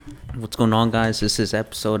What's going on, guys? This is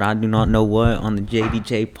episode I do not know what on the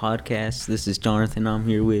JDJ podcast. This is Jonathan. I'm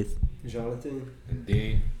here with Jonathan.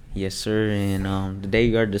 Indeed. Yes, sir. And today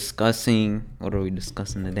we are discussing. What are we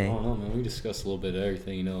discussing I today? don't know, man. We discussed a little bit of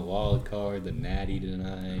everything. Wildcard, the Natty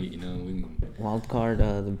tonight. Wildcard.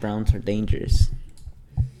 The Browns are dangerous.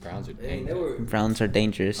 Browns are Hey, dangerous. Browns are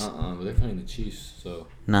dangerous. But they're playing the Chiefs, so.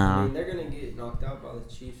 Nah. they're gonna get knocked out by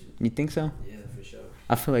the Chiefs. You think so? Yeah, for sure.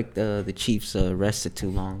 I feel like the Chiefs rested too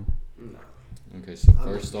long. No. Okay, so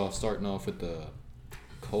first off, starting off with the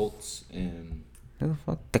Colts and. Who the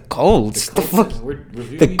fuck? The Colts. The fuck? We're The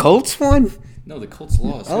reviewing- Colts won? No, the Colts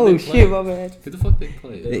lost. Who Oh they shit, play? my bad. Who the fuck they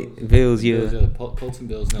play? Bills, yeah. Bills, the Colts and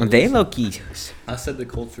Bills. Now, They listen, low key. I said the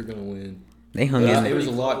Colts were gonna win. They hung But in it there. was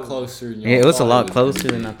a lot closer. Than Yeah, it was a thought lot gonna closer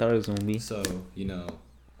be. than I thought it was gonna be. So,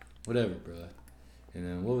 whatever, bro. And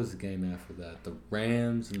then what was the game after that? The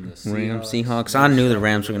Rams and the Seahawks. Seahawks. I knew the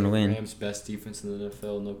Rams were gonna win. Rams best defense in the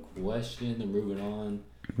NFL, no question. They're moving on.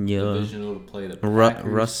 Yeah. Divisional to play the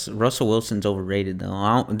Packers. Russell Wilson's overrated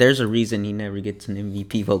though. There's a reason he never gets an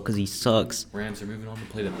MVP vote because he sucks. Rams are moving on to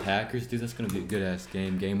play the Packers. Dude, that's gonna be a good ass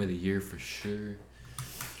game. Game of the year for sure.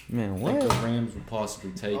 Man, I what? think the Rams will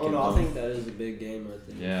possibly take it. I think that is a big game right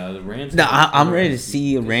there. Yeah, the Rams. No, I'm ready to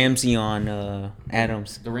see Ramsey on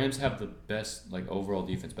Adams. The Rams have the best overall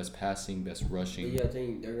defense, best passing, best rushing. Yeah, I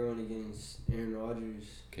think they're going against Aaron Rodgers.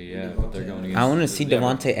 Okay, yeah, but they're going against. I want to see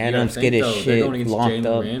Devontae Adams get his shit locked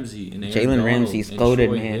up. Jalen Ramsey's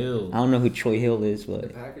goated, man. Hill. I don't know who Troy Hill is, The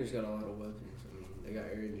but Packers got a lot of weapons. I mean, they got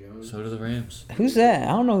Aaron Jones. So do the Rams. who's that? I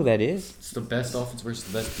don't know who that is. It's the best offense versus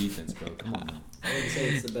the best defense, bro. Come on, man. I wouldn't say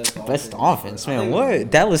it's the best offense. Best offense, but I man. think-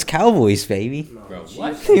 What? Dallas Cowboys, baby. No, Bro, Chiefs-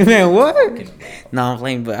 what? Man, what? Talking about? No, I'm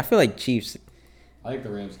playing, but I feel like Chiefs. I think the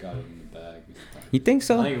Rams got it in the bag. You think I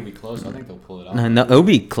so? think it'll be close. I think they'll pull it off. No, it'll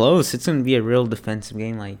be close. It's gonna be a real defensive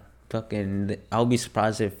game. Like fucking, I'll be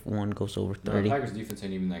surprised if one goes over The 30. Packers defense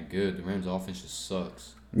ain't even that good. The Rams offense just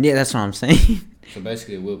sucks. Yeah, that's what I'm saying. So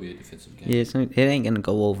basically, it will be a defensive game. Yeah, it ain't gonna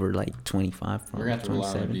go over like 25. We're gonna have to rely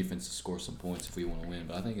on our 27. defense to score some points if we want to win.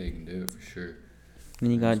 But I think they can do it for sure. Then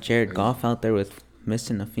you got That's Jared crazy. Goff out there with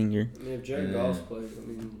missing a finger. I mean, if Jared Yeah. Goff plays, I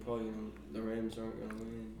mean, probably the Rams aren't going to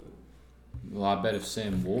win. But Well, I bet if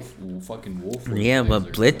Sam Wolf. Was Yeah, plays, but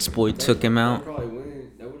they're Blitz gonna boy win. took him out. They would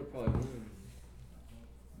have probably won.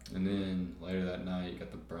 And then later that night, you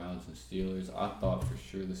got the Browns and Steelers. I thought for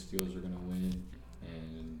sure the Steelers were gonna win,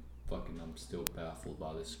 and fucking, I'm still baffled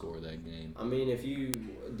by the score of that game. I mean,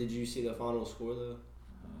 did you see the final score though?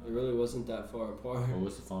 It really wasn't that far apart. What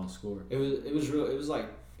was the final score? It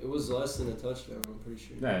was less than a touchdown. I'm pretty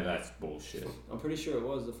sure. Nah, that's bullshit. I'm pretty sure it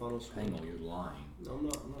was the final score. Hang on, you're lying, No, I'm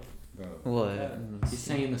not. bro. What? He's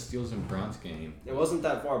saying the Steelers and Browns game. It wasn't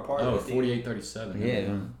that far apart. Oh, I think. 48-37.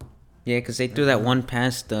 Yeah. Yeah, because they threw that one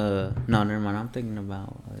past no, never mind. I'm thinking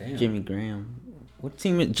about Damn. Jimmy Graham. What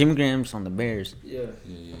team is Jimmy Graham's on the Bears? Yeah.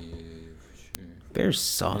 Yeah, for sure.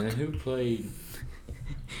 Bears And then suck. who played?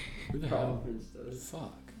 Who the hell? Dolphins does.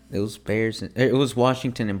 Fuck. It was Bears. It was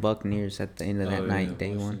Washington and Buccaneers at the end of that night.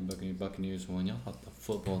 Day Washington one. Buccaneers won. Y'all thought the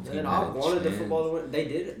football team And had I a wanted the chance. football to win. They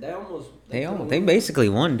did it. They almost. They basically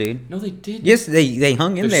won, dude. No, they did. Yes, they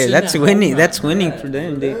hung in They're there. That's sitting at winning. home That's right winning now. for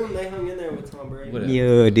them, dude. They hung in there with Tom Brady. Whatever.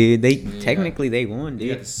 Yeah, dude. They Yeah. technically they won, You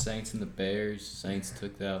got dude. the Saints and the Bears. Saints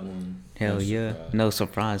took that one. Hell No yeah. surprise. No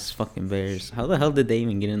surprise, fucking Bears. How the hell did they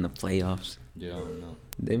even get in the playoffs? Yeah, I don't know.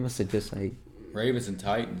 They must have just like. Ravens and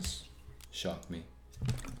Titans shocked me.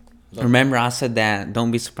 Remember, I said that.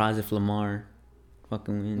 Don't be surprised if Lamar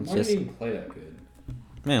fucking wins. Why did Just he even play that good?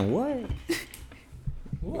 man, what?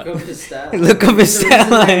 Look up his stat. Look up his stat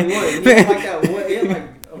line. He had like that one. He had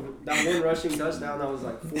like that one rushing touchdown that was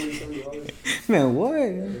like 40-something yards. Man, what?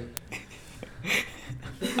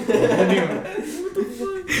 He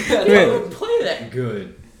didn't even play that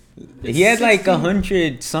good. He had like 16.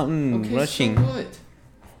 100 something Okay, rushing. So what?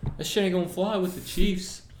 That shit ain't gonna fly with the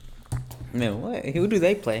Chiefs. Man, what? Who do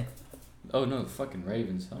they play? Oh no, the fucking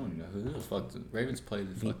Ravens. I don't even know who the fuck the Ravens play. The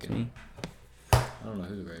Beats fucking. me. I don't know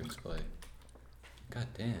who the Ravens play. God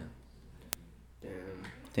damn.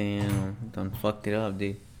 Damn, done fucked it up,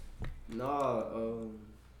 dude. Nah, Who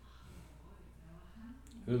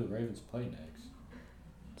do the Ravens play next?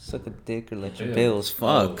 Suck a dick or let your Bills. Bills.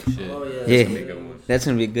 Fuck. Oh, shit. oh yeah. Yeah. That's gonna be a good one. That's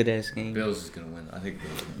gonna be a good ass game. Bills is gonna win. I think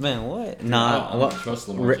Bills. Gonna win. Man, what? I Nah, don't what? trust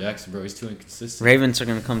Lamar Jackson, bro. He's too inconsistent. Ravens are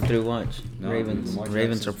gonna come through. Watch. No, Ravens. Lamar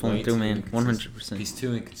Ravens are Jackson's pulling way through, too man. inconsistent. 100%. He's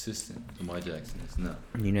too inconsistent. Lamar Jackson is no.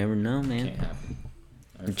 You never know, man. Can't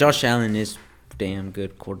happen. Josh Allen is damn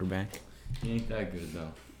good quarterback. He ain't that good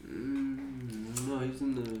though. No, he's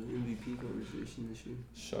in the MVP conversation this year.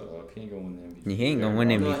 Shut up. He ain't gonna win the MVP. He ain't gonna win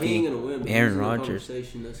MVP. No, he ain't gonna win. But Aaron he's in the Rodgers.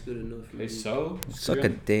 conversation. That's good enough. Hey, so? Suck a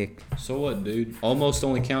dick. So what, dude? Almost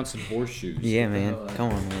only counts in horseshoes. Yeah, man.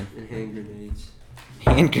 Come on, man. And hand grenades.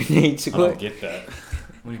 Hand grenades. I What? don't get that.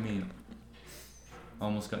 What do you mean?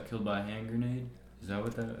 Almost got killed by a hand grenade? Is that where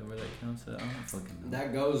that counts at? I don't fucking know.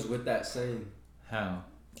 That goes with that saying. How?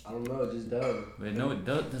 I don't know. It just does. Wait, no, it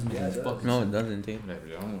doesn't make Yeah, any it does. fucking No, it sense. doesn't, dude. Whatever,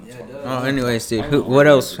 dude. I don't wanna Yeah, talk it about does. Oh, anyways, dude. I don't What know.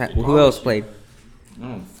 else? Who else played? I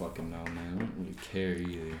don't fucking know, man. I don't really care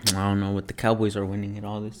either. I don't know. What the Cowboys are winning it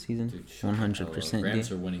all this season. Dude, shut 100%. the hell up. Rams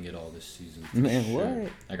dude. are winning it all this season. Man, Sure.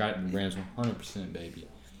 what? I got Rams 100%, baby.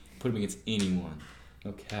 Put them against anyone.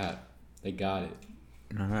 No cap. They got it.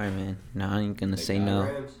 All right, man. No, I ain't gonna They say got no.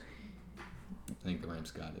 Rams. I think the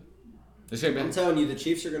Rams got it. Let's say, I'm man. telling you, the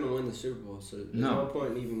Chiefs are gonna win the Super Bowl. So there's No. no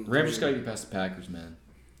point in even. Rams just gotta get past the Packers, man.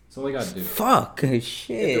 That's all they gotta do. Fuck. Shit.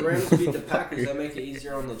 If the Rams beat the Packers, that make it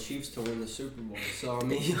easier on the Chiefs to win the Super Bowl. So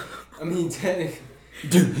I mean, technically,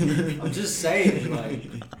 I'm just saying, like,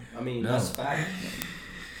 No. that's fact.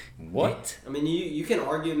 What? I mean, you can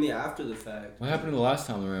argue me after the fact. What happened the last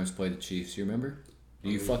time the Rams played the Chiefs? You remember? Do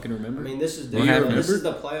you fucking I remember? mean, this is Do you different. This remember?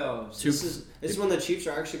 is the playoffs. This is when the Chiefs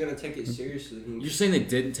are actually gonna take it seriously. You're saying they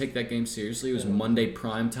didn't take that game seriously? It was Monday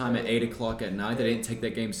prime time at 8 o'clock at night. They didn't take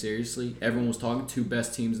that game seriously. Everyone was talking. Two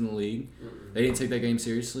best teams in the league. They didn't take that game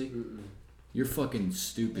seriously. You're fucking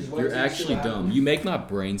stupid. Just wait You're till you see actually what dumb. happens. You make my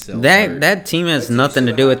brain cells hurt. That team has Wait till you nothing see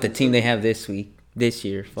to what do with the happens. team they have this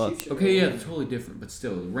year. Fuck. Chiefs are Okay, yeah, gonna win. totally different, but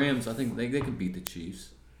still, the Rams. I think they can beat the Chiefs.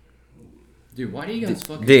 Dude, why do you guys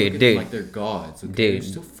fucking Dude, look at dude. them like they're gods? Okay? Dude. They're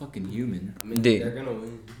still fucking human. I mean, Dude. they're gonna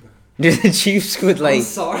win. The Chiefs would I'm like.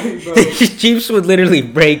 sorry, bro. The Chiefs would literally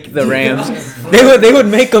break the Rams. They would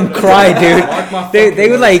make them cry, Mark my dude. They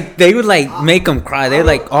fucking would like make them cry. They would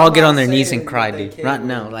like all I'm get not on their knees saying and cry, that they dude. can't Right win.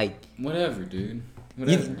 now, like Whatever, dude.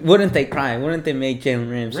 Whatever. wouldn't they cry? Wouldn't they make Jalen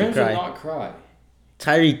Ramsey Rams will cry? not cry.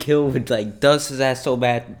 Tyreek Hill would like dust his ass so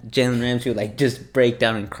bad. Jalen Ramsey would like just break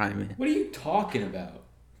down and cry, man. What are you talking about?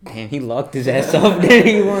 Damn, he locked his ass up there.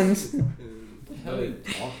 He once. What the hell are you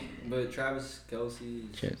talking But Travis Kelsey,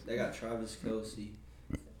 Cheers. they got Travis Kelsey.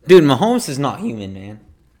 Dude, Mahomes is not human, man.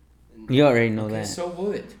 You already know Okay, that. so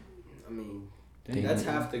what? I mean, Damn. that's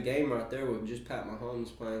half the game right there with just Pat Mahomes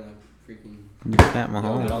playing like freaking. Pat No, but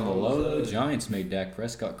Mahomes. on the low, the Giants made Dak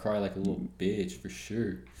Prescott cry like a little bitch for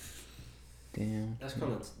sure. Damn.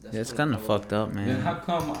 That's kind of fucked up, Then man. how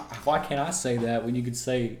come? Why can't I say that when you could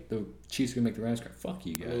say the Chiefs are gonna make the Rams cry? Fuck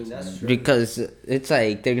you I guys. mean, that's man. true. Because it's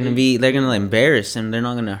like they're gonna embarrass him. They're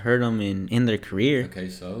not gonna hurt him in their career. Okay,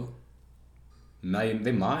 so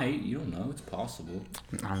they might. You don't know. It's possible.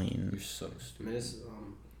 I mean, You're so I stupid. mean, it's,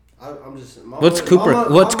 I'm just.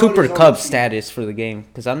 what's Cooper Cup's status for the game?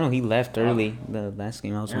 Because I know he left early the last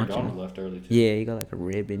game I was Aaron watching. Donald left early too. Yeah, he got like a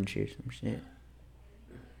rib injury or some shit.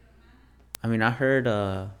 I mean, I heard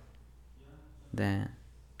that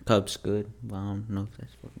Cubs good, but I don't know if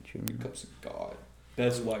that's fucking true. Or not. Cup's a god.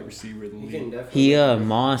 Best wide receiver in the You can league. definitely. He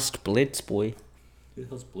mossed Blitz boy Who the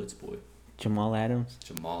hell's Blitz boy? Jamal Adams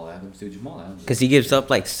Jamal Adams. Dude, Jamal Adams. because he gives up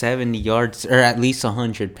like 70 yards or at least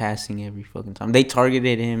 100 passing every fucking time. They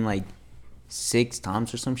targeted him like 6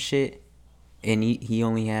 times or some shit, and he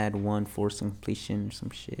only had one forced completion or some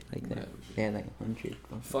shit like that. They had like 100.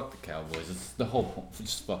 Fuck the Cowboys. It's the whole point.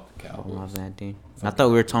 Just fuck the Oh, Cowboys. my bad, dude. I thought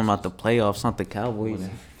we were talking about the playoffs, not the Cowboys.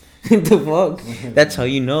 Whatever. The fuck? That's how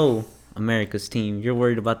you know America's team. You're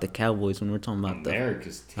worried about the Cowboys when we're talking about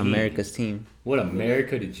America's team. America's team. What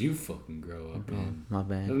America did you fucking grow up Oh, in? my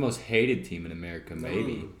They're the bad. most hated team in America,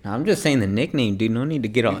 maybe. Now, I'm just saying the nickname, dude. No need to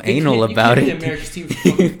get all You anal can't- about you can't it. be America's team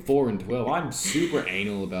fucking 4-12. I'm super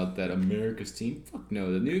anal about that. America's team. Fuck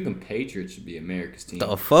no. The New England Patriots should be America's team.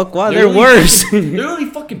 The fuck? Why they're only worse? fucking- they're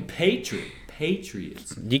only fucking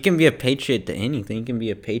Patriots. You can be a patriot to anything. You can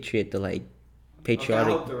be a patriot to like Okay, I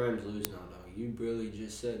patriotic. hope the Rams lose now, though. You really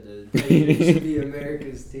just said that they should be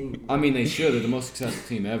America's team. I mean, they should. They're the most successful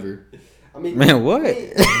team ever. I mean, Man, what?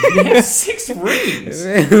 They have 6 rings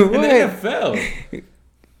Man, in the what? NFL.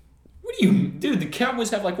 What do you, dude? The Cowboys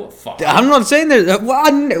have like what 5? I'm not saying that.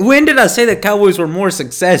 When did I say the Cowboys were more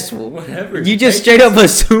successful? Whatever. You just straight up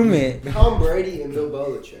assume it. Tom Brady and Bill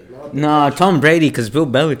Belichick. Not the Nah, Patriots. Tom Brady, because Bill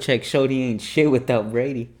Belichick showed he ain't shit without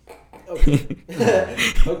Brady. Okay.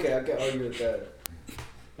 Okay, I can argue with that.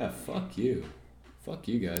 Yeah, fuck you. Fuck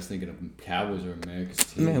you guys thinking of Cowboys or America's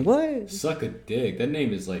team. Man, what? Suck a dick. That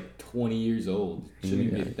name is like 20 years old. Shouldn't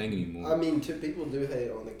even be a thing anymore. I mean, people do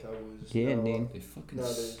hate on the Cowboys. Yeah, Not a lot. dude. They fucking,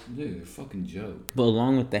 No, they- dude, they're fucking joke. But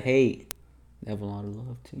along with the hate, They have a lot of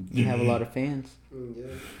love too. You have a lot of fans. Yeah.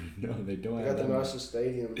 No, they don't They have got the that. nicest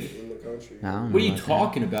stadium in the country. I don't know What are you about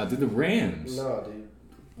talking about? They're the Rams. No, dude.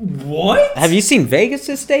 What? Have you seen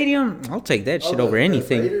Vegas' stadium? I'll take that shit over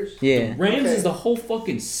anything. Raiders? Yeah. Rams Okay. is the whole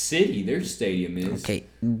fucking city. Their stadium is. Okay,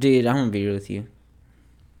 dude, I'm gonna be real with you.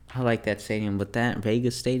 I like that stadium, but that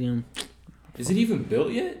Vegas stadium, Is it even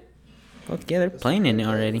built yet? fuck yeah, they're playing in it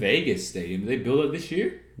already. Vegas Stadium. Did they build it this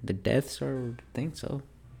year? The deaths are, I think so.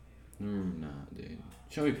 Nah, dude.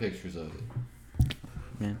 Show me pictures of it.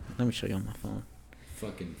 Man, let me show you on my phone.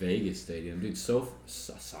 Fucking Vegas Stadium, dude.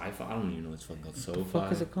 Sci-fi. I don't even know what it's fucking called. What the SoFi.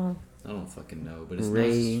 fuck is it called? I don't fucking know, but it's Ray-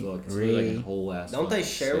 nice as fuck. It's really like Ray- a whole ass. Don't they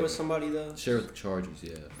fucking share with city. somebody though? Share with the Chargers,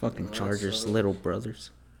 yeah. Fucking Oh, Chargers, so- little brothers.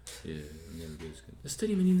 Yeah, it never gets good. The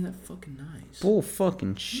stadium ain't even that fucking nice. Bull fucking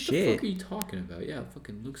What the shit. fuck are you talking about? Yeah, it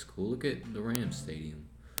fucking looks cool. Look at the Rams Stadium.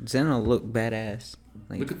 Zeno look badass.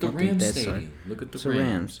 Like, Look at the fucking Rams Death Star. Stadium. Look at the It's the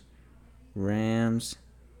Rams. Rams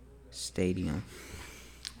Stadium.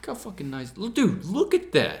 Look how fucking nice. Look, dude, look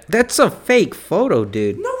at that. That's a fake photo,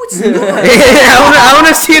 dude. No, it's not. I want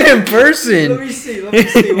to see it in person. Let me see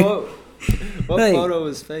what Like- photo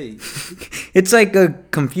is fake. It's like a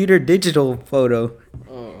computer digital photo.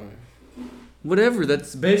 Oh. Whatever.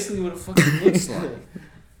 That's basically what it fucking looks like.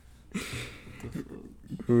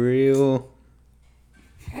 Real.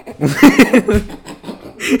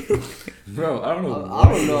 Bro, I don't know. I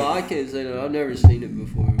don't know. I can't say that. I've never seen it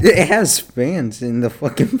before. It has fans in the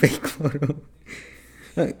fucking fake photo.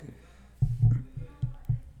 Look.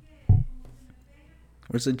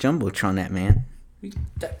 Where's the jumbotron at, man?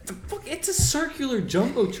 Fuck, it's a circular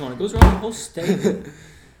jumbotron. It goes around the whole stadium.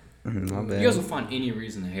 My bad. You guys will find any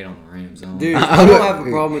reason to hate on the Rams. Dude, I I don't would- have a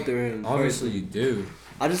problem with the Rams. Obviously you do.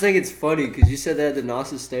 I just think it's funny because you said that at the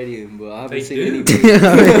NASA Stadium, but I haven't They seen do.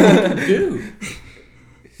 any. You do.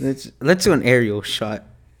 Let's do an aerial shot.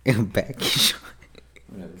 A back shot.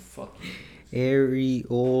 Whatever. Fucking.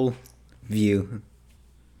 Aerial view.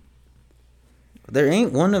 There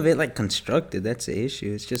ain't one of it like constructed. That's the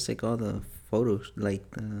issue. It's just like all the photos, like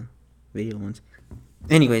the video ones.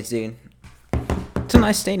 Anyways, dude, it's a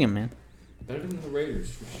nice stadium, man. Better than the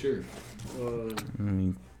Raiders for sure. I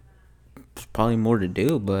mean, there's probably more to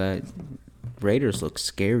do, but Raiders look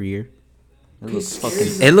scarier. It looks Scary fucking.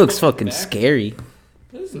 as It looks fuck fucking back. scary.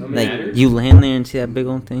 Doesn't Like, Like matter. you land there and see that big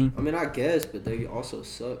old thing. I mean, I guess, but they also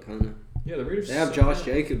suck, kind of. Yeah, the Raiders. They have suck. Josh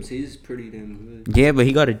Jacobs. He's pretty damn good. Yeah, but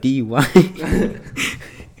he got a DUI.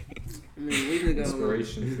 I mean, we could go.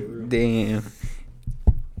 Inspiration for real. Damn.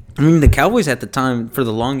 I mean, the Cowboys at the time, for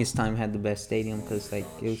the longest time, had the best stadium because like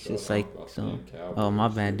it was just like so. Oh, my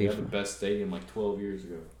bad, They had the dude. best stadium like 12 years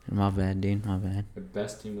ago. My bad, dude. My bad. The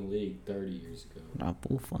best team in the league 30 years ago. Oh,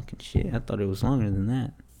 bull fucking shit. I thought it was longer than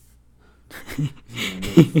that.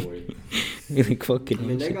 Really fucking. I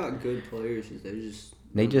mean, they shit. got good players.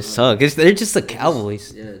 They just suck. They're just the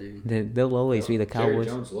Cowboys. Yeah, dude. They'll always be the Jerry Cowboys.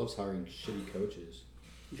 Jones loves hiring shitty coaches.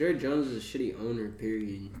 Jerry Jones is a shitty owner.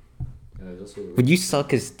 Period. That's what Would you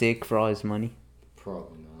suck his dick for all his money?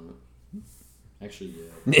 Probably not. Actually,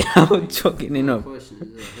 yeah. I'm joking. You know. Question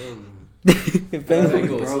is that hell no. If anything,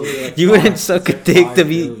 Bro, you wouldn't suck a dick to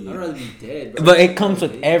be. I'd rather be dead. Bro. But it comes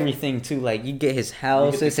with everything too. Like you get his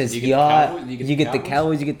house, the- it's his you get the yacht. Cowboys, You get the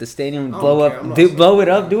Cowboys. You get the stadium. I Blow don't care, I'm up, not do, saying blow it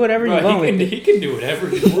up. Do whatever you Bro, want with he can do whatever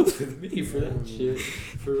he wants with me for that shit.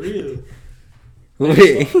 For real.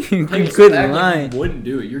 it. You Hey, couldn't act like lie. you wouldn't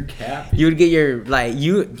do it. You're capping. You would get your like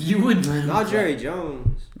you. You would. Not Jerry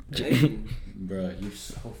Jones. Maybe. Bro, you're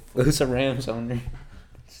so fucking Who's a Rams owner?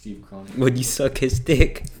 Steve Cronin. Would you suck his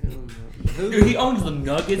dick? Dude, he owns the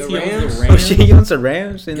Nuggets. The He owns Rams? the Oh Rams. shit, he owns the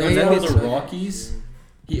Rams and He the owns Nuggets. the Rockies.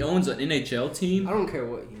 He owns an NHL team. I don't care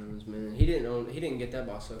what he owns, man. He didn't get that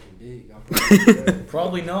by sucking dick. I'll probably do that.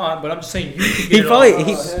 Probably not, but I'm just saying you could get He it probably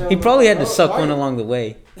off. he probably had to suck one along the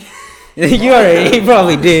way. You already. He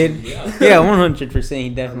probably did. Yeah. Yeah, 100%. He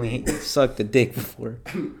definitely sucked a dick before.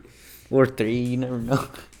 Or 3. You never know.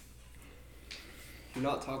 You're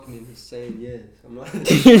not talking to him. He's saying yes. I'm not.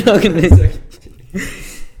 You're not gonna.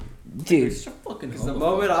 Dude. You're fucking Because the homophobe.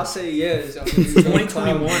 moment I say yes, I'm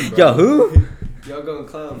 2021, bro. Yo, who? Y'all gonna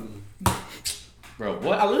clown me. Bro,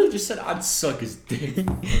 what? I literally just said I'd suck his dick.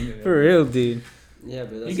 For real, dude. Yeah,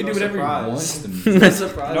 but that's He can no do whatever surprise. he wants to me. No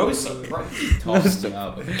surprise. No surprise. He talks me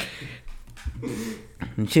out.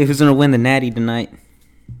 Shit, who's gonna win the Natty tonight?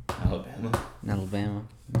 Alabama. Alabama.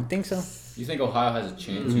 You think so? You think Ohio has a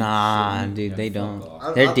chance? Nah, Shit. dude, Yeah, they fuck don't.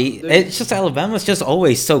 off. They're deep. dude. It's just Alabama's just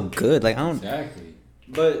always so good. Like I don't. Exactly.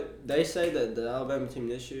 But they say that the Alabama team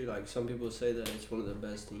this year, like some people say that it's one of the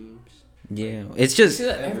best teams. Yeah, it's You just see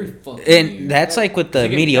that every fucking year. and that's like with the They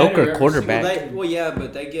get mediocre better every quarterback.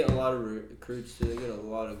 But they get a lot of recruits too. They get a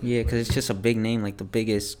lot of. Yeah, because it's just a big name, like the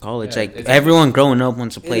biggest college. Yeah, like it's everyone like- growing up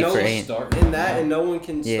wants to play no for one's A. and no one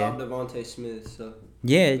can Yeah. stop Devontae Smith. So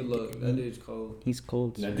Yeah, good luck. That dude's cold. he's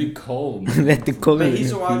cold. That dude cold. That dude cold. Man,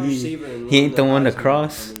 he's a wide He- receiver. And he ain't the one to Heisman.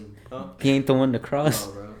 cross. I mean, huh? He ain't the one to cross.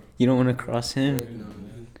 No, bro. You don't want to cross him. Heck no,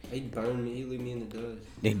 man. He'd burn me. He'd leave me in the dust.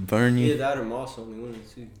 They'd burn you. Either that or Moss only one of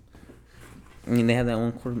the two. I mean, they have that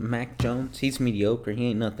one quarter, Mac Jones. He's mediocre. He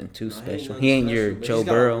ain't nothing too No, special. nothing He ain't special, your but Joe he's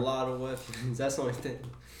got Burrow. a lot of weapons. That's the only thing.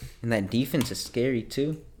 And that defense is scary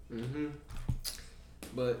too.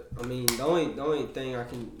 But I mean, the only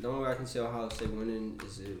way I can see Ohio State winning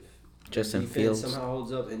is if Justin defense Fields. somehow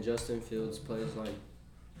holds up and Justin Fields plays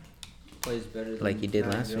better than Like he did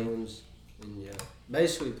Mac last week. Jones. And yeah,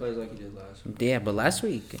 basically plays like he did last week. Yeah, but last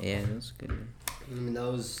week, yeah, that was good. I mean, that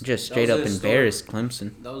was Just that straight was up a embarrassed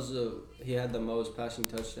Clemson That was he had the most passing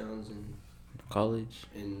touchdowns college.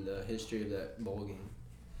 in the history of that bowl game.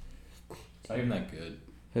 It's not even that good.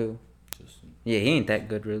 Who? Justin. Yeah, he ain't that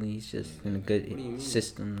good really. He's just in a What do you good mean?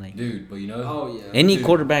 system. Like Dude, but you know, Oh yeah. any Dude.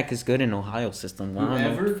 quarterback is good in Ohio system. Well, I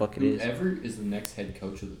don't know what the fuck it is. whoever is the next head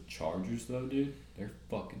coach of the Chargers, though, dude, they're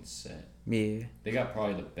fucking set. Yeah, They got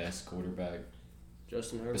probably the best quarterback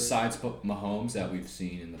Justin Herbert. besides Mahomes that we've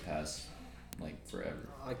seen in the past, like forever.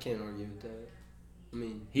 I can't argue with that. I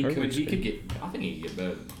mean, He Herbert's could get. I think he could get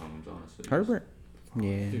better than Mahomes, honestly. Herbert.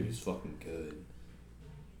 Yeah, Dude, he's fucking good.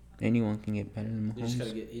 anyone can get better than you just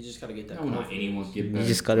gotta Mahomes. get that. No, not confidence. anyone can get You better.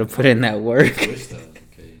 just gotta put in that work. I wish that was the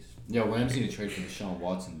case. Yo, Rams need to trade for Deshaun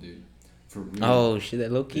Watson, dude. For real. Oh shit,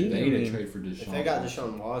 that low key. Dude, they I need to mean, trade for Deshaun. If they got Watson.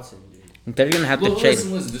 Deshaun Watson, dude. they're gonna have to Look, trade.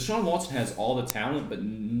 listen. Deshaun Watson has all the talent, but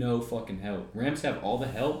no fucking help. Rams have all the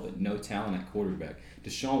help, but no talent at quarterback.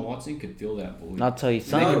 Deshaun Watson could fill that void. I'll tell you And they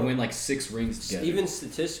something. could win like 6 rings together. Even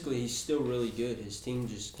statistically, he's still really good. His team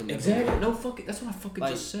just can never exactly. win. No fucking. That's what I fucking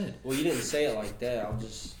Like- just said. Well, you didn't say it like that. I'll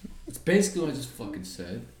just. It's basically what I just fucking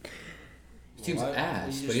said. His team's Well,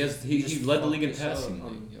 ass, you but just- he you just led the league in fucked this passing. up.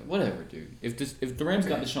 Like, yeah, whatever, dude. If the Rams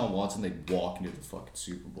got Deshaun Watson, they'd walk into the fucking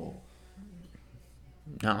Super Bowl.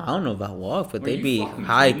 No, I don't know about walk, but Are they'd you be fucking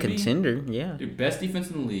high kidding me? contender. Yeah. Dude, best defense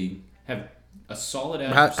in the league, have a solid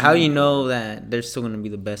ass. How you receiving know core. that they're still gonna be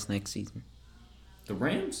the best next season? The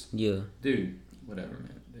Rams? Yeah. Dude, whatever,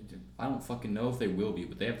 man. I don't fucking know if they will be,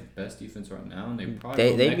 but they have the best defense right now, and they probably They-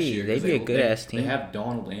 will they next be- year. they 'Cause be a good-ass They team. have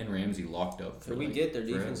Donald and Ramsey locked up. If we like, get their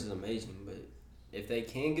forever. defense is amazing, but if they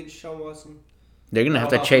can get Deshaun Watson, They're gonna How have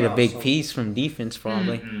to about trade a now, big so- piece from defense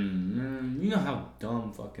probably. You know how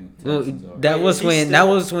dumb fucking Well, Texans are. that Wait, was is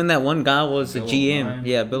he when that one guy was the Bill GM. O'Brien?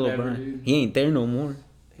 Yeah, Bill Whatever, O'Brien. dude. He ain't there no more.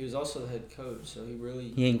 he was also the head coach, so he really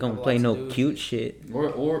He ain't gonna have a play lot to no do with cute it. shit.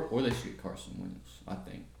 Or they should get Carson Wentz. I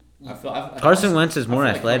think. Carson Wentz is I more feel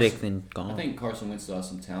like athletic Carson- than I gone. think Carson Wentz still has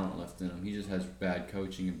some talent left in him. He just has bad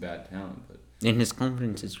coaching and bad talent. But And his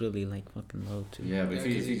confidence is really like fucking low too. yeah, but Yeah,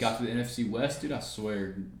 if he 'cause got to the NFC West, dude, I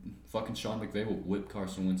swear, fucking Sean McVay will whip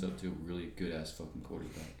Carson Wentz up to a really good ass fucking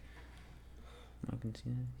quarterback. I can see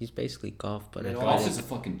that. He's basically golf, but I mean, athletic. Goff is a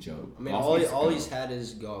fucking joke. I mean, Goff all needs to go. he's had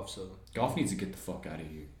is golf, so Goff needs to get the fuck out of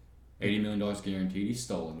here. $80 million guaranteed. He's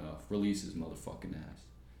stole enough. Release his motherfucking ass.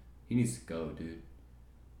 He needs to go, dude.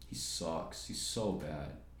 He sucks. He's so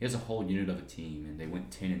bad. He has a whole unit of a team, and they went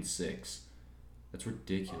 10-6. That's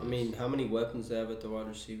ridiculous. I mean, how many weapons they have at the wide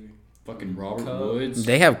receiver? fucking Robert Cup. Woods.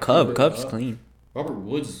 They have Cub. Cooper Cub's Kupp. clean. Robert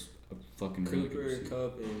Woods is a fucking really good Cooper, receiver.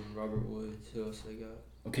 Cup, and Robert Woods. Who else they got?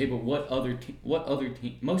 Okay, but what other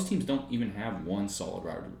team? Most teams don't even have one solid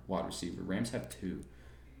wide receiver. Rams have 2.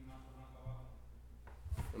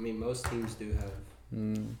 I mean, most teams do have.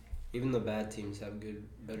 Mm. Even the bad teams have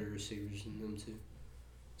better receivers than them too.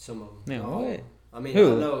 Some of them. Yeah, Not all. what? I mean,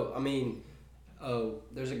 Who? I know. I mean,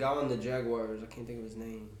 there's a guy on the Jaguars. I can't think of his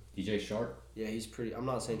name. DJ Sharp. Yeah, he's pretty. I'm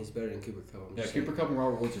not saying he's better than Cooper Cup. I'm Yeah, just Cooper saying Kupp and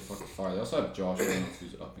Robert Woods are fucking fire. They also have Josh Reynolds,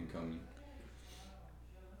 who's up and coming.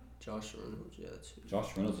 Josh Reynolds. Yeah, that's who.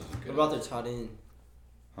 Josh Reynolds is What good. about their tight end?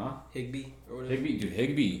 Huh? Higby or whatever. Higbee, dude,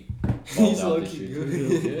 Higbee. He's balled out low-key this year,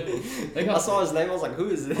 good. too. Yeah. They got, I saw his name. I was like, who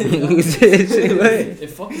is this? Who's this?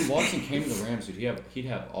 if fucking Watson came to the Rams, dude, he'd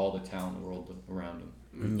have all the talent in the world around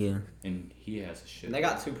him, Yeah. and he has a shit. And they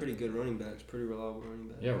got 2 pretty good running backs. Pretty reliable running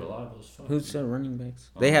backs. yeah, reliable as fuck. Who's the running backs?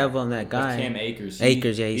 They have that guy. Cam Akers.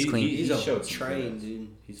 Akers, yeah, he's clean. He's He a showed some train, class. dude.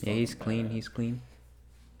 Yeah, he's fucking clean. badass. He's clean.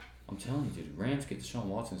 I'm telling you, dude, Rams get Deshaun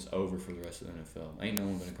Watson, it's over for the rest of the NFL. Ain't no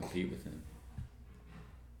one gonna compete with him.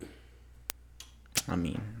 I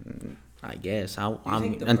mean, I guess Do you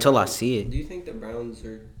think the until I Browns- see it. Do you think the Browns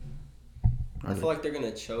are? I feel like they're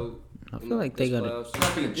gonna choke. I feel like they got to. It's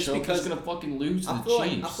not gonna Just choke. because It's gonna fucking lose to the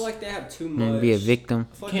Chiefs. I feel like they have too much. Be a victim.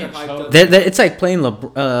 I feel like Can't they're hyped choke. up. It's like playing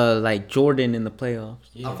like Jordan in the playoffs.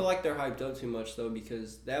 I feel like they're hyped up too much though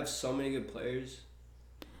because they have so many good players.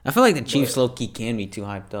 I feel like the Chiefs low key can be too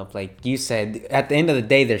hyped up. Like you said, at the end of the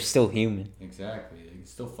day, they're still human. Exactly. They can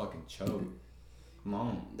still fucking choke. Come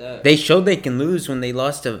on. They showed they can lose when they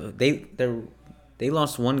lost to they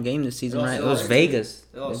lost one game this season, right? It was Vegas.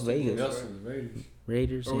 It was Vegas. They lost to the Raiders.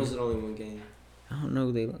 Raiders. Or was it only one game? I don't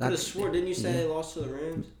know. They I could have swore. Didn't you say they lost to the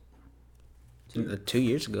Rams? 2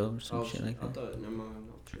 years ago or some shit like I that. thought. Never mind.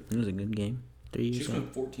 I'm tripping. It was a good game. 3 years Chiefs ago.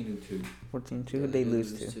 went 14-2. 14-2. Who'd they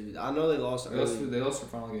lose to? I know they lost. They lost their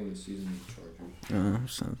final game of the season to the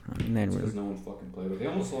Chargers. So, I mean, Because no one fucking played. But they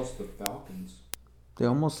almost lost to the Falcons. they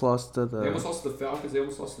almost lost to They almost lost to the Falcons. They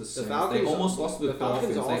almost lost to the Saints. Falcons- They almost lost to the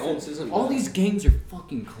Falcons' Dolphins. offense isn't All bad. these games are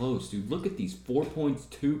fucking close, dude. Look at these. 4 points,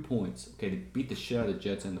 2 points. Okay, they beat the shit out of the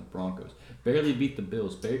Jets and the Broncos. Barely beat the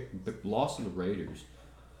Bills. Lost to the Raiders.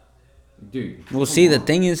 Dude. Well, see, the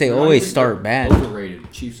thing is, they They're not always even- start they're bad.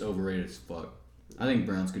 Overrated. Chiefs overrated as fuck. I think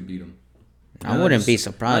Browns could beat them. I wouldn't be I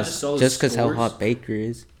surprised just saw the just because how scores. hot Baker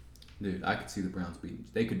is. Dude, I could see the Browns beating.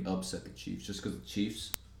 They could upset the Chiefs just because the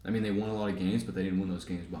Chiefs. I mean, they won a lot of games, but they didn't win those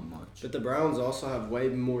games by much. But the Browns also have way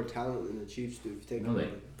more talent than the Chiefs do. If you think No, about they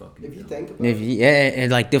it. fucking. If you don't. think about If it. you, yeah,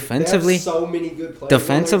 and like defensively, They have so many good players.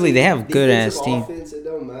 Defensively, they have good ass Defensive team. Offense, it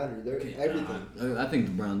don't matter. They're Okay, everything. I think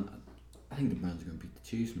the Browns. I think the Browns are gonna beat the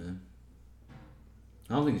Chiefs, man.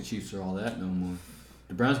 I don't think the Chiefs are all that no more.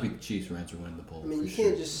 The Browns beat the Chiefs, Rams are winning the bowl. I mean, for you sure.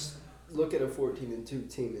 can't just look at a 14-2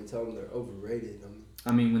 team and tell them they're overrated.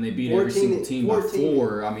 I mean, when they beat every 14 single team by 14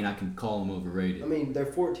 4, I mean, I can call them overrated. I mean, they're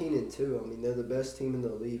 14-2. I mean, they're the best team in the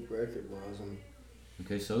league record-wise. I mean,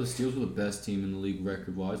 Okay, so the Steelers were the best team in the league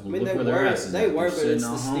record-wise. Well, I mean look they where their were, asses they at. were, They're but it's sitting the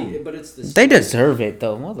at home. Steel, but it's the. they Steelers. deserve it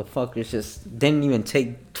though. Motherfuckers just didn't even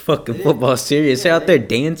take fucking They football didn't. serious. They're out there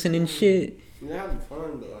dancing and shit. They're having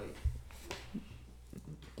fun, but like.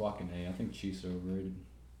 Blocking A. I think Chiefs are overrated.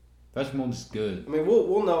 Patrick Mahomes is good. I mean,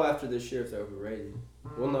 we'll know after this year if they're overrated.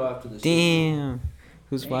 We'll know after this year. Damn.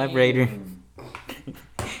 Who's vibrator?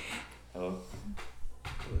 Hello?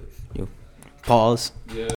 Pause.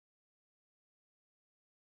 Yeah.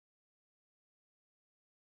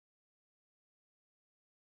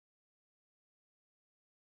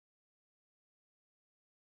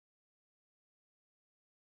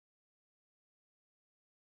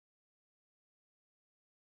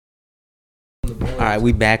 All right,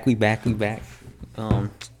 we back.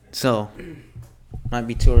 So might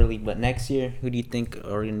be too early, but next year, who do you think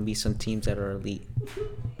are going to be some teams that are elite?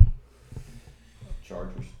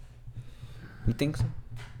 Chargers. You think so?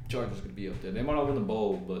 Chargers could be up there. They might not win the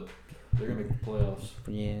bowl, but they're gonna make the playoffs.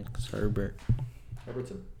 Yeah, because Herbert.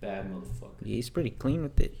 Herbert's a bad motherfucker. Yeah, he's pretty clean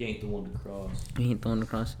with it. He ain't the one to cross. He ain't throwing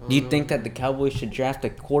across. Do you think that the Cowboys should draft a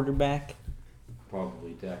quarterback?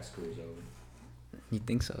 Probably Dak screws over. You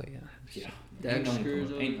think so? Yeah. Yeah. Dak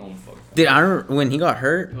screws over. Ain't no one fucking. Dude, I remember when he got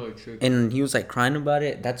hurt Oh, tripping. and he was like crying about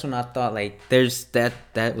it. That's when I thought like, there's that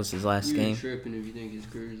was his last You're game. tripping if you think his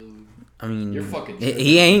career's over. I mean, You're fucking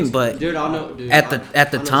he ain't. But Dude, I know. Dude, at I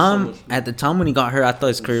the know so time, much, at the time when he got hurt, I thought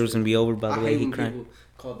his career was gonna be over. By I the way, hate he when cried. people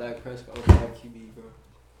call Dak Prescott a bad QB, bro.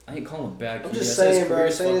 I ain't calling him bad. I'm QB. just I said saying, bro,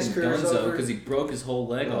 career's saying his fucking career's donezo over. because he broke his whole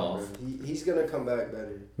leg No, off. bro. He's gonna come back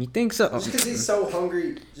better. You think so? Just because he's so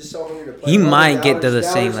hungry, to play. He Like, might get to the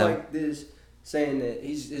Dallas same level. like this, saying that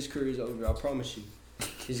his career's over. I promise you,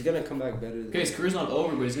 he's gonna come back better. Than Okay, his career's not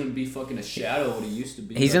over, but he's gonna be fucking a shadow of what he used to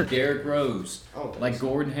be. He's like a- Derrick Rose, I don't think like so.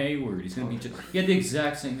 Gordon Hayward. He's gonna be just. He had the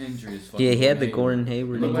exact same injury as fucking. Yeah, he had the Hayward. Gordon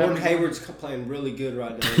Hayward. Look But what Gordon happened to Hayward's playing really good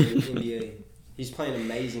right now in the NBA. He's playing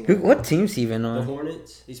amazing. What team's he even The on?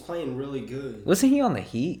 Hornets. He's playing really good. Wasn't he on the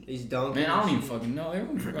Heat? He's dunking. Man, I don't even fucking know.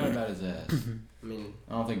 Everyone forgot about his ass. I mean,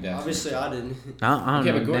 I don't think that's. obviously I didn't. I don't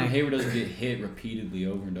Okay, know. but Gordon Dak. Hayward doesn't get hit repeatedly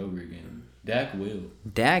over and over again. Dak will.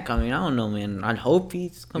 Dak, I mean, I don't know, man. I hope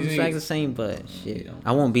he comes You back think- the same, but he shit, don't.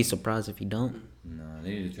 I won't be surprised if he don't. No, they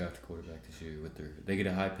need to draft a quarterback this year. They get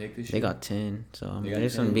a high pick this They year. got 10, so I They mean, got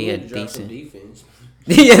there's 10. gonna be a Need to draft some decent. defense.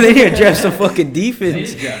 Yeah, they need to draft some fucking They need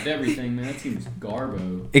defense. to draft everything, man. That team's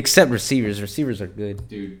garbo. Except receivers. Receivers are good.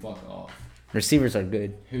 Dude, fuck off. Receivers are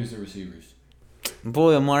good. Who's the receivers?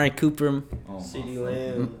 Boy, Amari Cooper, Oh my CeeDee fuck.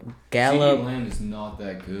 Lamb. CeeDee Gallup. Lamb is not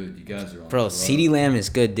that good. You guys are on Bro, drugs. CeeDee Lamb is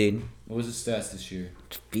good, dude. What was his stats this year?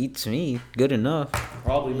 Beats me. Good enough.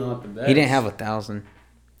 Probably not the best. He didn't have 1,000.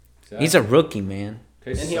 Exactly. He's a rookie, man.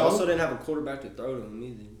 Okay, And he so- also didn't have a quarterback to throw to him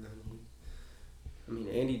either. I mean,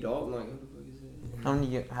 Andy Dalton, like, who the fuck is that? How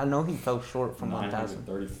many? I know he fell short from 1,000.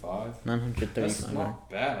 935. 935. That's not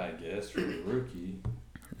bad, I guess, for a rookie.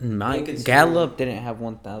 Mike Lincoln's Gallup didn't have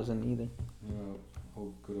 1,000 either.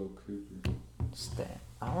 Good old Cooper. stat.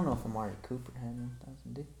 I don't know if Amari Cooper had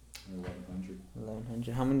 1,000. Did 1,100.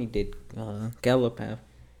 1,100? How many did Gallup have?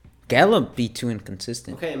 Gallup be too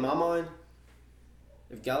inconsistent. Okay, in my mind,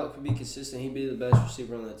 if Gallup could be consistent, he'd be the best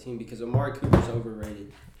receiver on that team because Amari Cooper's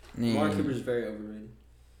overrated. Amari Cooper's very overrated.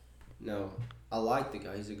 No, I like the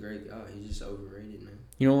guy. He's a great guy. He's just overrated, man.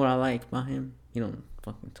 You know what I like about him? He don't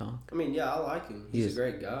fucking talk. I mean, yeah, I like him. He's a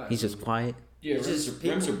great guy. He's just quiet. Yeah, It's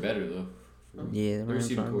Rams are better though. Yeah, The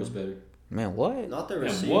receiving core is better. Man, what? Not the Man,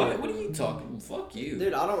 receiver. what? What are you talking? Fuck you.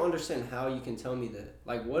 Dude, I don't understand how you can tell me that.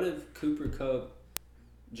 Like, what if Cooper Kupp,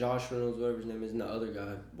 Josh Reynolds, whatever his name is, and the other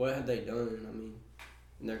guy, what had they done, I mean,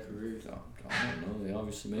 in their careers? I don't know. They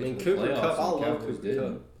obviously made the Cooper playoffs. Kupp, I love Cowboys Cooper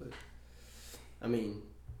didn't. Kupp, but, I mean,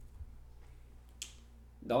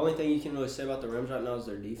 the only thing you can really say about the Rams right now is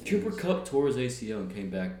their defense. Cooper Kupp tore his ACL and came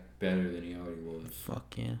back better than he already was.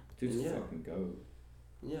 Fuck yeah. Dude's Yeah. a fucking goat.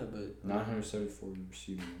 Yeah, but 974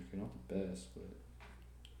 receiving yards. Not the best, but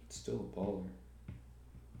it's still a baller.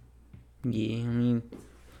 Yeah, I mean,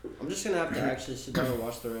 I'm just gonna have to actually sit down and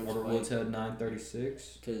watch the Rams Robert play. Woods had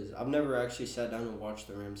 936. Because I've never actually sat down and watched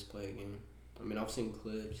the Rams play a game. I mean, I've seen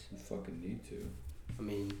clips. You fucking need to. I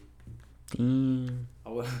mean, damn.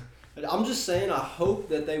 I'm just saying, I hope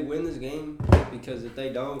that they win this game because if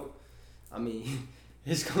they don't, I mean,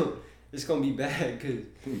 it's gonna be bad. Cause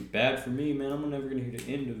It's gonna be bad for me, man. I'm never gonna hear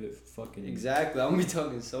the end of it for fucking. exactly, I'm gonna be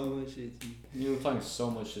talking so much shit to you. You're talking so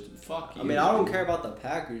much shit. Fuck you. I mean, I don't care about the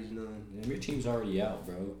Packers, none. Yeah, your team's already out,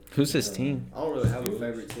 bro. Who's his team? I don't really have a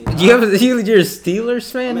favorite team. You're a Steelers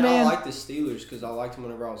I fan, mean, I man? like the Steelers because I liked them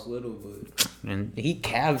whenever I was little, but And he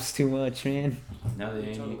calves too much, man. Now what they are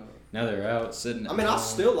you talking ain't. about? Now they're out sitting. I mean, I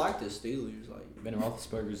still like the Steelers. Like, Ben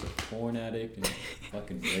Roethlisberger's a porn addict and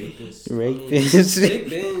fucking rapist. Rapist. Big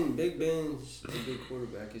Ben's a good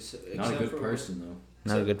quarterback. Not a good person though.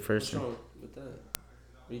 Not a good What's person. wrong with that? What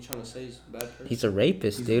are you trying to say? He's a bad person. He's a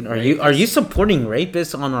rapist, He's dude. a Are you supporting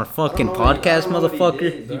rapists on our fucking podcast,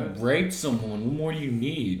 motherfucker? He raped someone. What more do you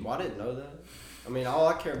need? Well, I didn't know that. I mean, all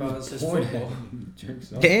I care about is his Porn football. addict.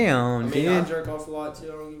 Jerks off. Damn, I mean, I dude. jerk off a lot too. I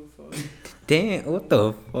don't give a fuck. Damn, what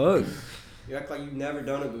the fuck? You act like you've never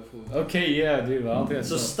done it before. Okay, yeah, dude. I don't think that's.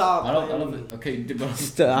 So stop. I don't. playing. Okay, dude,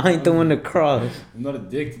 but I ain't the one to cross. I'm not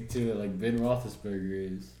addicted to it like Ben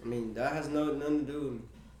Roethlisberger is. I mean, that has nothing to do with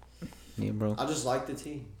me. Yeah, bro. I just like the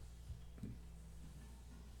team.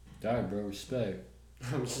 Alright, bro. Respect.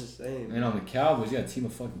 I'm just saying. And on the Cowboys, you got a team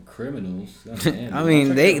of fucking criminals. Goddamn, I dude.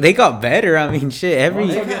 mean, they got better. I mean, shit. Every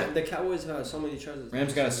The Cowboys have so many treasures.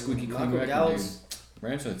 Rams got a squeaky clean Michael record, Gallups. dude.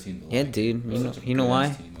 Rams are a team. To yeah, like. dude. They're such a You know good-ass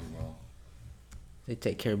why? team overall. They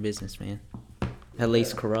take care of business, man.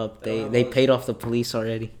 LA's corrupt. They don't They have paid off the police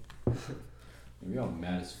already. We all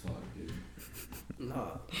mad as fuck, dude.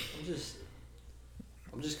 Nah,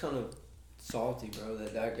 I'm just kind of salty, bro,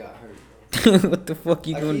 that got hurt, bro. What the fuck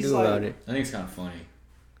you Like, gonna he's do like- about it? I think it's kind of funny.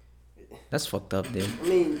 That's fucked up, dude.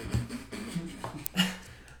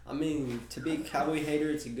 I mean, to be a Cowboy hater,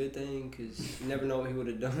 it's a good thing because you never know what he would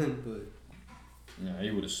have done. But Yeah,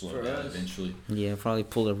 he would have slowed For down us. eventually. Yeah, probably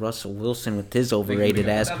pulled a Russell Wilson with his overrated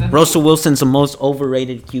got- ass. that- Russell Wilson's the most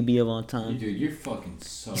overrated QB of all time. Dude, you're fucking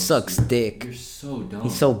so. He sucks stupid. dick. You're so dumb.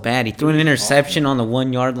 He's so bad. He threw an interception on the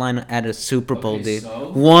 1 yard line at a Super Bowl, Okay, dude.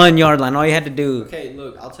 so? 1 yard line. All you had to do. okay,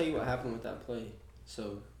 look, I'll tell you what happened with that play.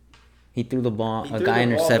 So He threw the ball. he A threw guy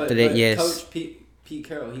the ball, intercepted but it. Yes. Coach Pete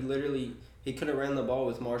Carroll, he could have ran the ball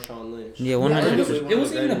with Marshawn Lynch. Yeah, It 100%. wasn't, Arguably it one of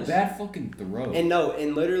wasn't the even a greatest. bad fucking throw.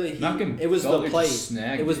 And literally, it was the Butler play. just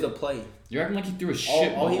snagged It was it. the play. You're acting like he threw a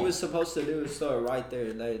shit All he ball. was supposed to do is throw it right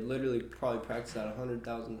there. They literally probably practiced that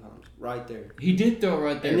 100,000 times. Right there. He did throw it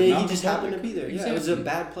right there. And then he Malcolm just Butler happened to be there. could- Yeah, it was a exactly.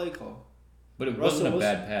 bad play call. But it Russell wasn't a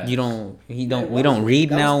Wilson- bad pass. You don't. He Yeah, don't. it We don't wasn't. read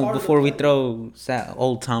That was now part of the before we play. throw that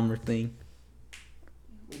old timer thing.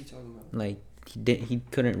 What are you talking about? Like he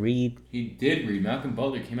couldn't read. He did read. Malcolm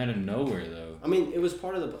Butler came out of nowhere though. I mean, it was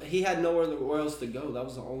part of the. He had nowhere else to go. That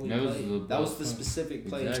was the only That was play. the That was best the play. specific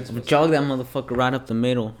play. Exactly. Jog that motherfucker right up the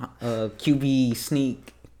middle. QB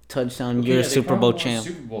sneak touchdown. Okay, You're yeah, a they Super probably Bowl won a champ.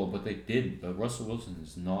 Super Bowl, but they did. But Russell Wilson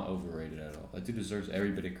is not overrated at all. That dude deserves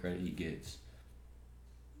every bit of credit he gets.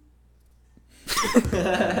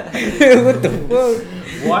 What the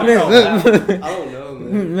fuck? Why? I don't know,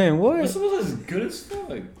 man. Man, what? Russell Wilson's good as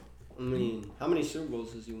fuck. I mean, how many Super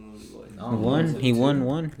Bowls has he won? Like, I don't know, One. it's like He two. won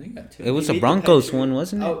one. I think he got two. It was He a beat the Broncos Patriots. one,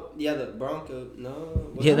 wasn't it? Oh yeah, the Broncos.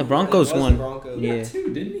 No. was Yeah, it? the Broncos it was won. The Broncos. He got Yeah.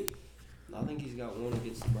 two, didn't he? I think he's got one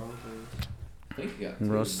against the Broncos. I think he got two.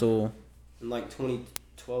 Russell In like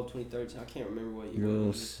 2012, 2013. I can't remember what year. It was.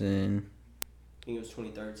 Wilson I think it was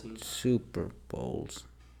 2013. Super Bowls.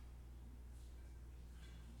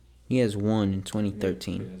 He has one in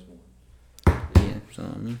 2013. He has one. Yeah, so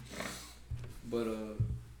I mean, But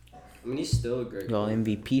I mean, he's still a great. Y'all player.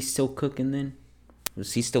 MVP still cooking then?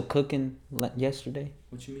 Was he still cooking yesterday?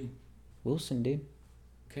 What you mean? Wilson, dude.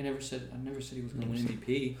 Okay, I never said he was gonna win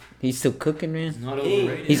MVP. He's still cooking, man. He's not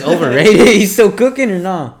overrated. He's overrated. He's still cooking or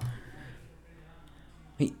not?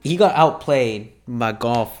 He got outplayed by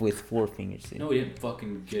Golf with 4 fingers. Dude. No, he didn't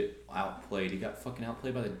fucking get outplayed. He got fucking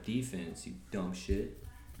outplayed by the defense. You dumb shit.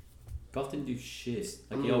 Golf didn't do shit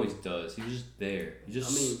like he always does. He was just there. He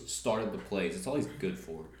just started the plays. That's all he's good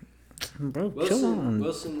for. Bro, chill on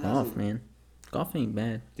Golf, man. Golf ain't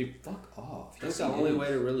bad. Dude, fuck off. I think the only way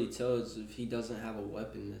to really tell is if he doesn't have a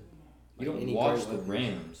weapon. You don't watch the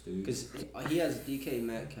Rams, dude. Because he has DK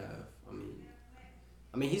Metcalf.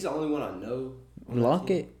 I mean, he's the only one I know.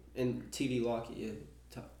 Lockett? And TD Lockett, yeah.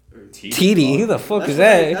 TD? Who the fuck is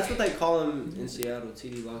that? That's what they call him in Seattle,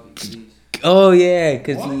 TD Lockett. TDs. Oh, yeah,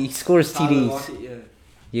 because he scores Tyler TDs. Lockett, yeah.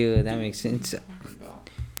 Yeah, that makes sense.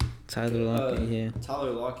 Tyler Lockett, yeah.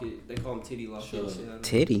 Tyler Lockett, they call him TD Lockett in Seattle.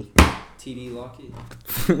 Titty? TD Lockett.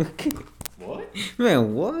 What?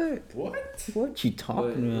 Man, what? What you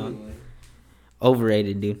talking about? Anyway.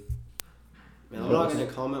 Overrated, dude. Man, I'm not going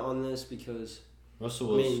to comment on this because... Russell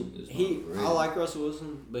Wilson is not great. I like Russell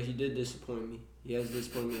Wilson, but he did disappoint me. He has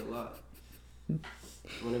disappointed me a lot.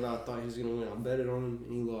 Whenever I thought he was going to win, I betted on him,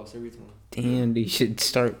 and he lost every time. Damn, dude, you should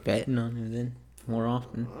start betting on him then more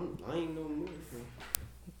often. I ain't no more.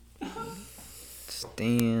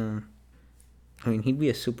 Damn. I mean, he'd be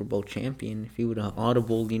a Super Bowl champion if he would have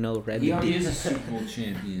audible, read. He already is a Super Bowl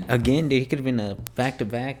champion. Again, dude, he could have been a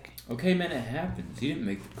back-to-back. Okay, man, it happens. He didn't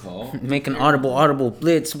make the call. Make an audible,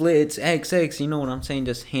 blitz, XX. You know what I'm saying?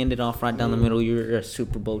 Just hand it off right down the middle. You're a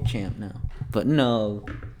Super Bowl champ now. But no.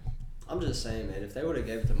 I'm just saying, man, if they would have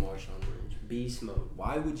gave it to Marshawn Lynch, beast mode,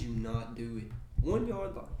 why would you not do it? 1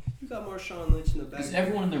 yard line. You got Marshawn Lynch in the back. Because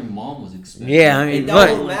everyone and their mom was expecting. Yeah, I mean, it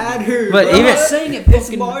don't matter. But bro. even I'm not saying it it's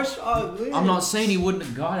fucking. Marshawn Lynch. I'm not saying he wouldn't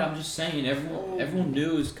have got it. I'm just saying everyone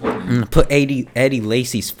knew it was coming. put Eddie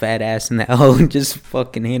Lacy's fat ass in that hole and just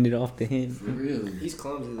fucking hand it off to him. For real. He's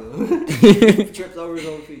clumsy though. He trips over his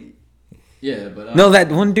own feet. Yeah, but no, that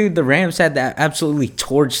one dude, the Rams had that absolutely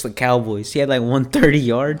torched the Cowboys. He had like 130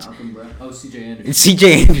 yards. CJ Anderson.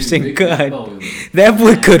 CJ Anderson, God, that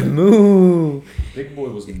boy could move. Big boy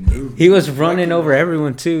was moving. He was running over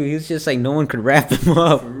everyone too. He was just like no one could wrap him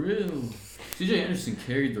up. For real. CJ Anderson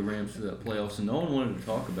carried the Rams to that playoff, so no one wanted to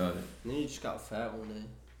talk about it. And then he just got fat one day.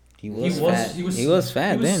 He was fat. He was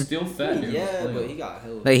fat then. He was still fat. Yeah, but he got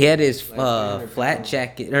held. Like he had his flat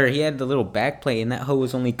jacket, or he had the little back plate, and that hoe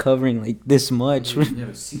was only covering like this much. Yeah,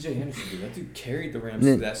 but CJ Anderson, dude, that dude carried the Rams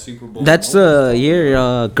to that Super Bowl. That's the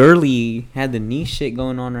year Gurley had the knee shit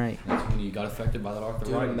going on, right? That's when he got affected by that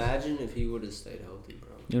arthritis. Dude, imagine if he would have stayed healthy, bro.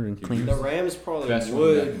 It would have been clean. The Rams probably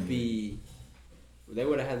would be. They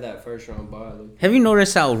would have had that first round bye. Have you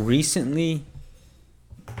noticed how recently?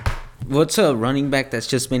 What's a running back that's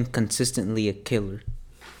just been consistently a killer?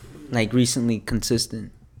 Like recently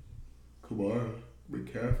consistent. Kamara,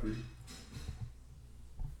 McCaffrey.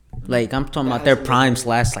 Like I'm talking about their primes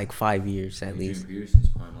last like 5 years at least. Peterson's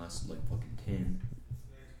prime lasted like fucking 10.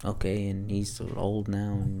 Okay, and he's old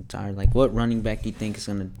now and tired. Like, what running back do you think is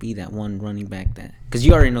gonna be that one running back that? Because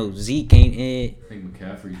you already know Zeke ain't it. I think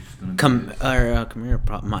McCaffrey's just gonna. Kamara,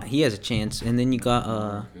 probably he has a chance, and then you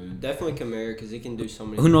got definitely Kamara because he can do so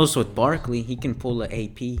many. Who knows with Barkley? He can pull an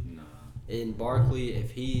AP. Nah. In Barkley, if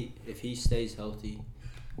he stays healthy,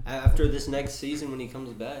 after this next season when he comes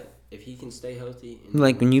back, if he can stay healthy.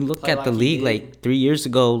 Like when you look at the league, like 3 years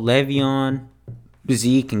ago, Le'Veon,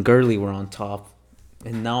 Zeke, and Gurley were on top.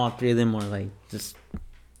 And now all 3 of them are like just.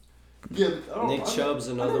 Yeah, Nick Chubb's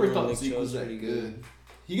another one. I never thought Nick Zeke was Chubb's that good.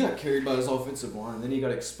 He got carried by his offensive line, and then he got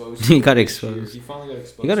exposed. He got exposed. He finally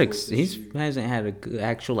got exposed. He hasn't had a good,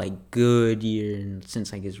 actual like good year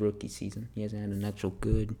since like his rookie season. He hasn't had an actual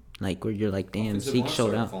good like where you're like, damn, Zeke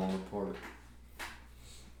showed out. Falling apart.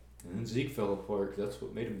 And then Zeke fell apart. That's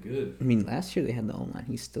what made him good. I mean, last year they had the O-line.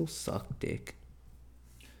 He still sucked dick.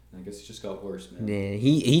 I guess it just got worse, man. Yeah,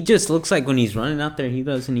 he just looks like when he's running out there, he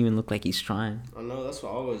doesn't even look like he's trying. I know, that's what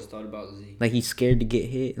I always thought about Zeke. Like he's scared to get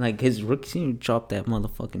hit. Like his rookie season chopped that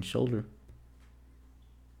motherfucking shoulder.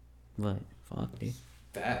 But fuck, dude.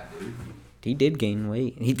 Fat, dude. He did gain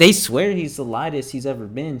weight. They swear he's the lightest he's ever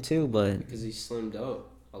been too, but because he slimmed up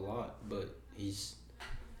a lot. But he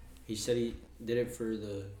said he did it for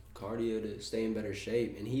the cardio to stay in better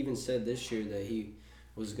shape, and he even said this year that he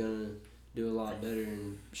was gonna do a lot better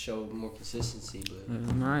and show more consistency.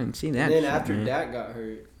 But I didn't see that. And then shit, after man. Dak got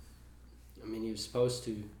hurt, I mean, he was supposed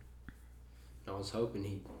to. I was hoping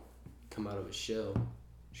he'd come out of his shell,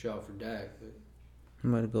 show out for Dak. But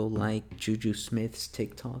I'm gonna go like Juju Smith's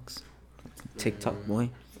TikToks. TikTok boy.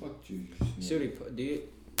 Fuck Juju See what Smith.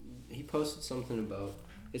 he posted something about.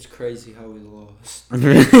 It's crazy how we lost.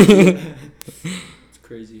 It's It's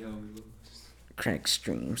crazy how we lost. Crack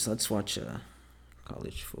streams. Let's watch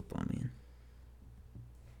college football, man.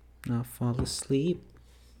 Not fall asleep,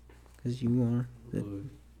 cause you are. Lord,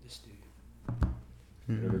 this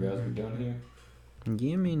dude. Whatever, guys, we're done here.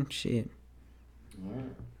 Yeah, man. Shit. All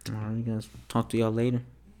right. All right, guys. Talk to y'all later.